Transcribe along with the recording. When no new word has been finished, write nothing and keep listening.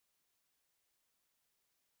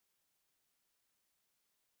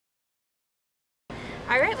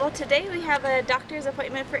Alright, well today we have a doctor's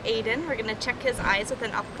appointment for Aeden. We're going to check his eyes with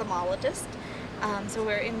an ophthalmologist. So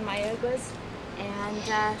we're in Mayaguez,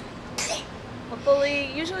 and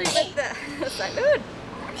hopefully, usually with the salud.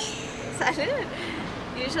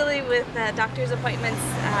 Usually with doctor's appointments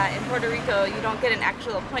in Puerto Rico, you don't get an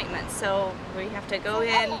actual appointment, so we have to go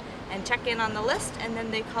in and check in on the list, and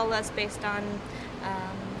then they call us based on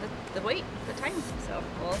the wait, the time. So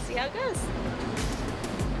we'll see how it goes.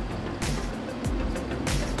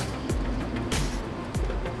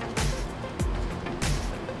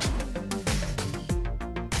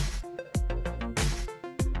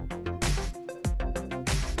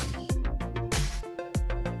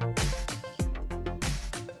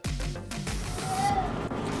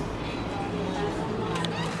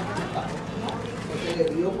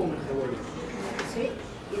 Sí,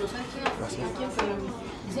 y no sabes quién pero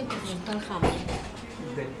dicen que está el jamón.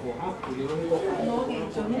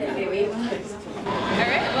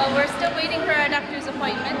 Alright, well we're still waiting for our doctor's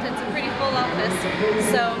appointment. It's a pretty full office.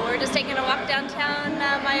 So we're just taking a walk downtown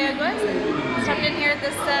Mayaguez and stopped in here at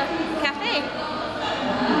this cafe.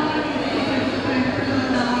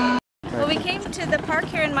 Well, we came to the park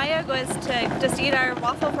here in Mayaguez to just eat our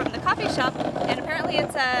waffle from the coffee shop, and apparently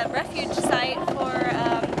it's a refuge site for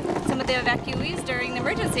some of the evacuees during the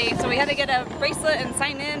emergency. So we had to get a bracelet and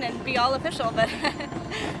sign in and be all official, but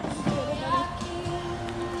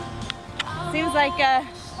seems like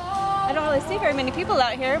I don't really see very many people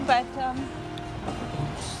out here, but I'm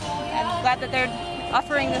glad that they're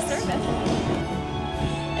offering this service.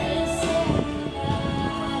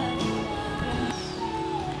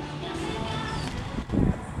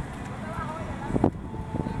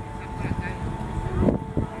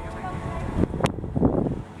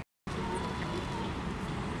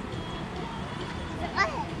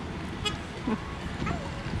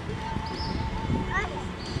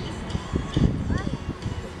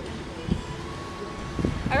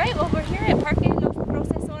 Alright, well we're here at Parque Los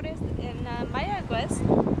Procesores in Mayaguez.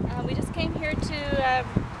 We just came here to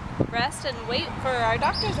rest and wait for our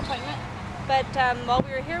doctor's appointment, but while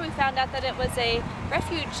we were here we found out that it was a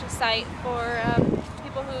refuge site for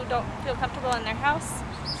people who don't feel comfortable in their house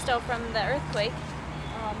still from the earthquake.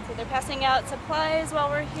 So they're passing out supplies while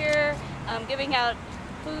we're here, giving out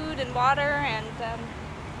food and water, and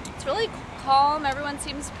it's really calm. Everyone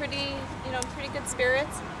seems pretty good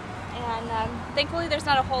spirits. And thankfully there's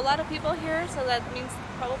not a whole lot of people here, so that means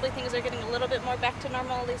probably things are getting a little bit more back to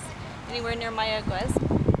normal, at least anywhere near Mayaguez.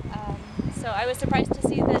 So I was surprised to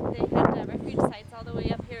see that they had refuge sites all the way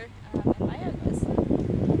up here in Mayaguez.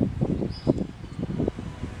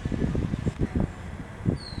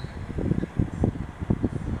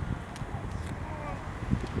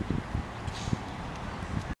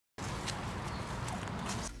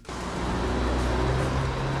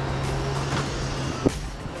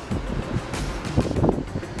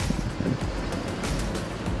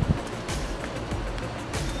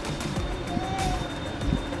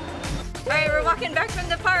 We're walking back from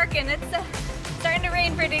the park, and it's starting to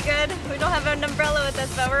rain pretty good. We don't have an umbrella with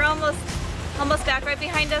us, but we're almost back. Right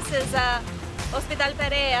behind us is Hospital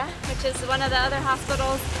Perea, which is one of the other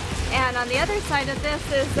hospitals, and on the other side of this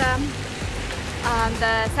is the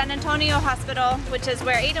San Antonio Hospital, which is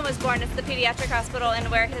where Aeden was born. It's the pediatric hospital and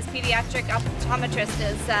where his pediatric optometrist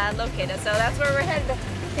is located. So that's where we're headed. I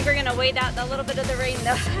think we're gonna wait out a little bit of the rain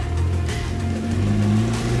though.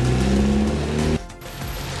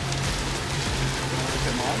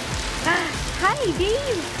 Hi,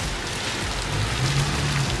 Dave!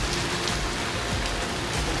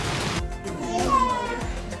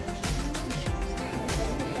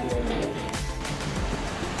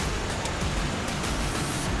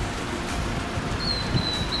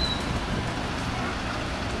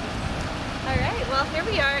 Alright, well here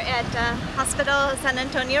we are at Hospital San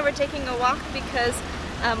Antonio. We're taking a walk because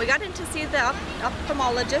we got in to see the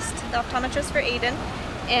ophthalmologist, the optometrist for Aeden,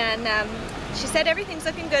 and she said everything's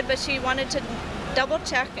looking good, but she wanted to double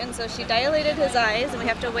check, and so she dilated his eyes, and we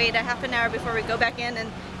have to wait a half an hour before we go back in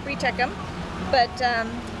and recheck them. But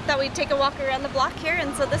thought we'd take a walk around the block here,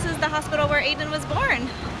 and so this is the hospital where Aeden was born.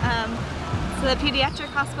 So the pediatric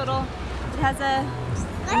hospital, it has a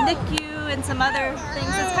NICU and some other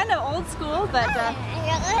things. It's kind of old school, but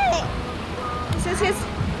this is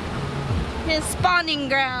his spawning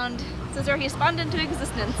ground. This is where he spawned into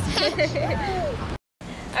existence.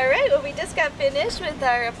 Alright, well we just got finished with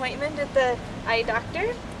our appointment at the eye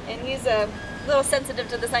doctor, and he's a little sensitive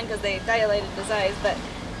to the sun because they dilated his eyes, but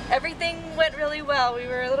everything went really well. We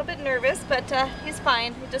were a little bit nervous, but he's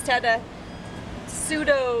fine. He just had a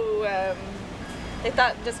pseudo, they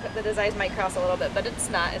thought just that his eyes might cross a little bit, but it's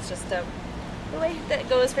not. It's just the way that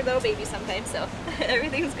goes for little babies sometimes, so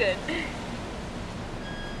everything's good.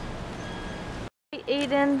 Hey,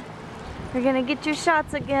 Aiden, you're gonna get your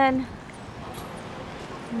shots again.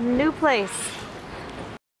 New place.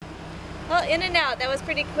 Well, in and out. That was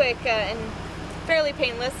pretty quick and fairly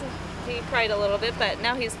painless. He cried a little bit, but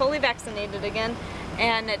now he's fully vaccinated again,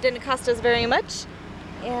 and it didn't cost us very much.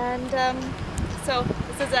 And so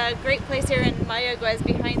this is a great place here in Mayaguez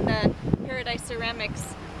behind the Paradise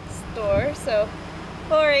Ceramics store. So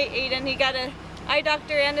poor Aiden, he got an eye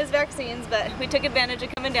doctor and his vaccines, but we took advantage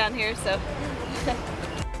of coming down here. So.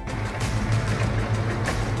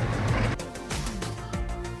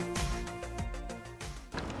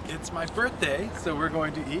 It's my birthday, so we're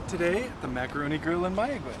going to eat today at the Macaroni Grill in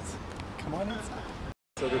Mayaguez. Come on inside.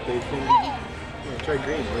 So that they can try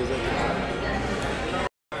green. What is that?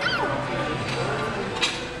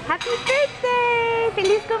 Happy birthday!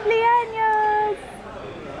 Feliz cumpleaños!